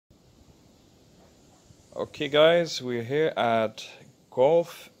Okay guys, we're here at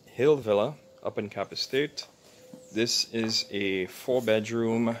Golf Hill Villa up in Cap Estate. This is a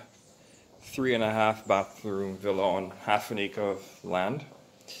 4-bedroom, 3.5 bathroom villa on half an acre of land,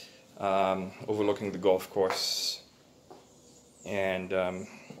 overlooking the golf course, and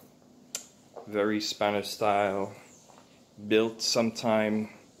very Spanish style, built sometime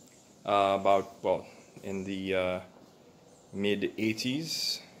in the mid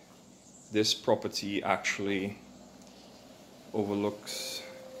 80s. This property actually overlooks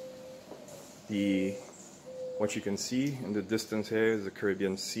what you can see in the distance here is the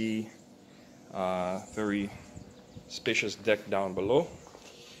Caribbean Sea. Very spacious deck down below,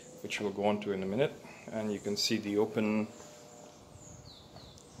 which we'll go on to in a minute, and you can see the open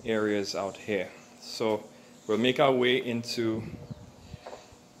areas out here. So we'll make our way into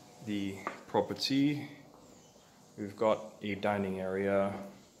the property. We've got a dining area.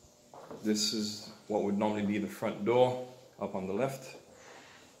 This is what would normally be the front door up on the left,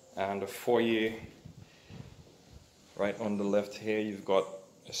 and a foyer right on the left here. You've got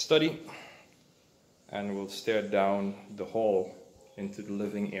a study, and we'll stare down the hall into the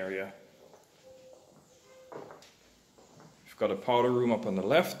living area. We've got a powder room up on the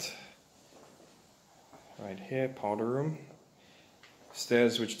left, right here, powder room.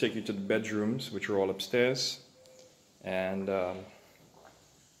 Stairs which take you to the bedrooms, which are all upstairs, and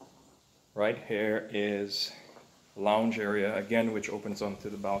right here is lounge area again, which opens onto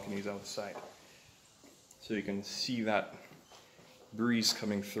the balconies outside. So you can see that breeze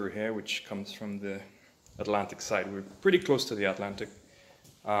coming through here, which comes from the Atlantic side. We're pretty close to the Atlantic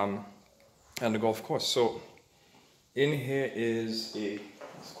and the golf course. So in here is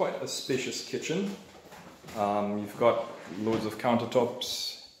it's quite a spacious kitchen. You've got loads of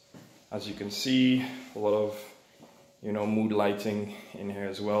countertops, as you can see, a lot of mood lighting in here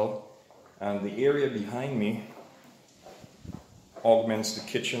as well. And the area behind me augments the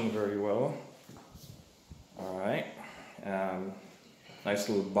kitchen very well. Alright, nice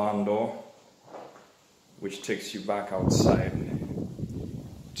little barn door which takes you back outside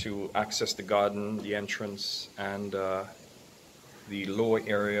to access the garden, the entrance, and the lower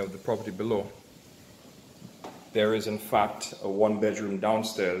area of the property below. There is in fact a 1-bedroom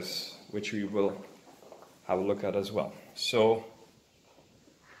downstairs, which we will have a look at as well. So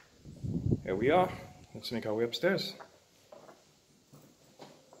here we are. Let's make our way upstairs.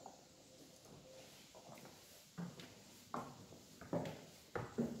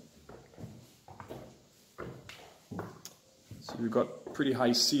 So we've got pretty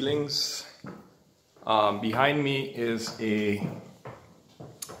high ceilings. Behind me is a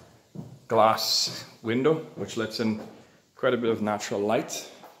glass window which lets in quite a bit of natural light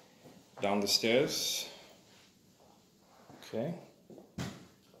down the stairs. Okay.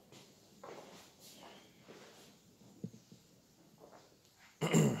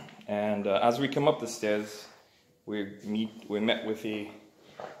 And as we come up the stairs, we're met with a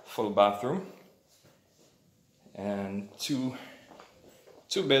full bathroom and two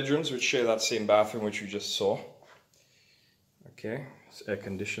bedrooms which share that same bathroom which you just saw. Okay, it's air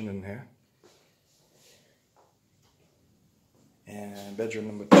conditioned in here. And bedroom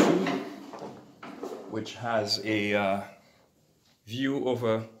number 2, which has a view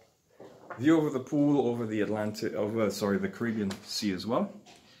over the pool, over the the Caribbean Sea as well.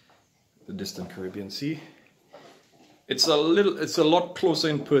 The distant Caribbean Sea. It's a lot closer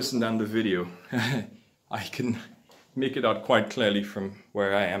in person than the video. I can make it out quite clearly from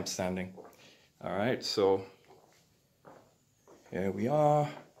where I am standing. Alright, so here we are.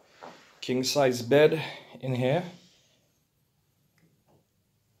 King size bed in here.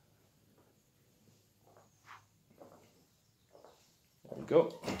 There we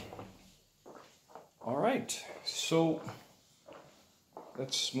go. Alright, so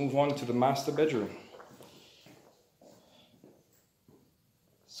let's move on to the master bedroom.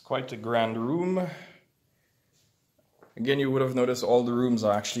 It's quite a grand room. Again, you would have noticed all the rooms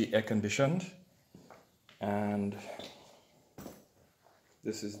are actually air conditioned. And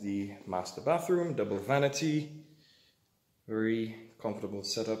this is the master bathroom, double vanity. Very comfortable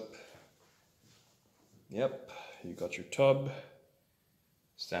setup. Yep, you got your tub,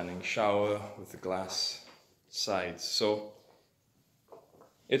 standing shower with the glass sides. So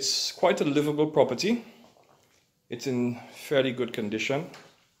it's quite a livable property. It's in fairly good condition.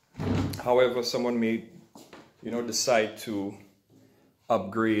 However, someone may, decide to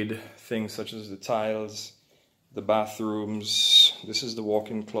upgrade things such as the tiles, the bathrooms. This is the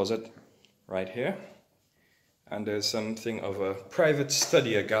walk-in closet right here. And there's something of a private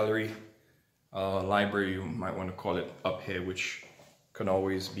study, a gallery, library, you might want to call it, up here, which can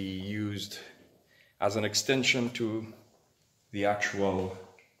always be used as an extension to the actual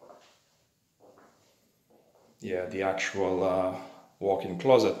walk-in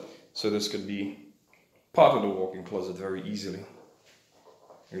closet. So this could be part of the walk-in closet very easily.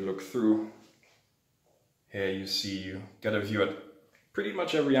 You look through here, you get a view at pretty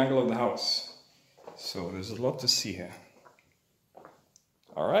much every angle of the house. So there's a lot to see here.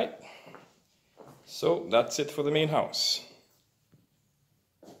 All right, so that's it for the main house.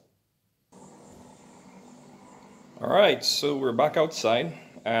 All right, so we're back outside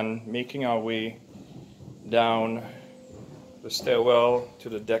and making our way down the stairwell to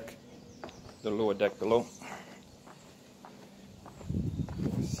the deck, the lower deck below.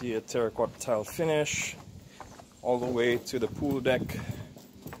 See a terracotta tile finish all the way to the pool deck,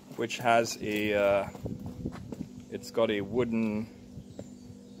 which has a it's got a wooden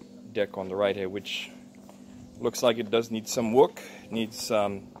deck on the right here, which looks like it does need some work,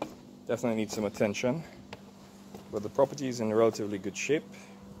 definitely needs some attention, but the property is in relatively good shape.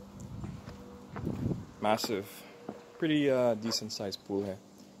 Massive, pretty decent sized pool here,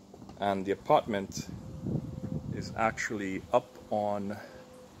 and the apartment is actually up on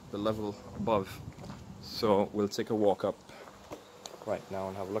the level above, so we'll take a walk up right now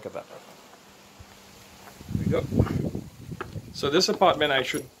and have a look at that. Here we go. So this apartment, I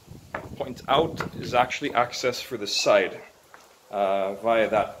should point out, is actually accessed through the side via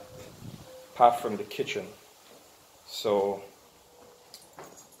that path from the kitchen. So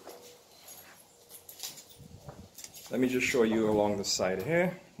let me just show you along the side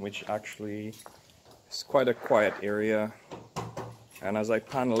here, which actually is quite a quiet area. And as I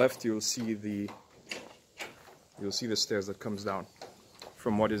pan left, you'll see the stairs that comes down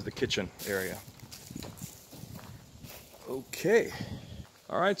from what is the kitchen area. Okay.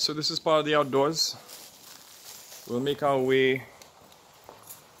 All right, so this is part of the outdoors. We'll make our way.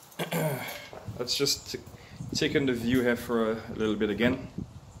 Let's just take in the view here for a little bit again.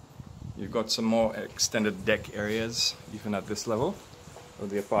 You've got some more extended deck areas, even at this level of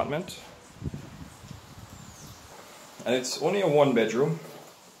the apartment. And it's only a one bedroom.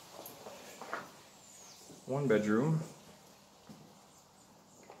 One bedroom.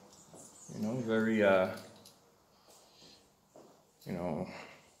 You know, very, you know,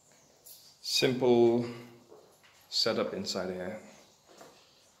 simple setup inside here.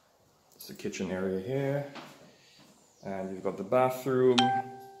 It's the kitchen area here. And you've got the bathroom,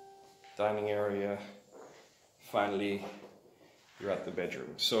 dining area. Finally, you're at the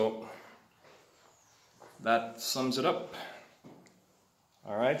bedroom. So that sums it up.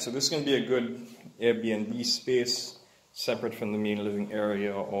 All right, so this is going to be a good Airbnb space, separate from the main living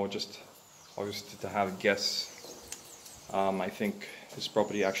area, or just obviously to have guests. I think this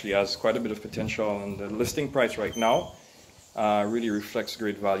property actually has quite a bit of potential, and the listing price right now really reflects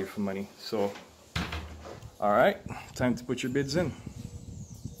great value for money. So, all right, time to put your bids in.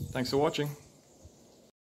 Thanks for watching.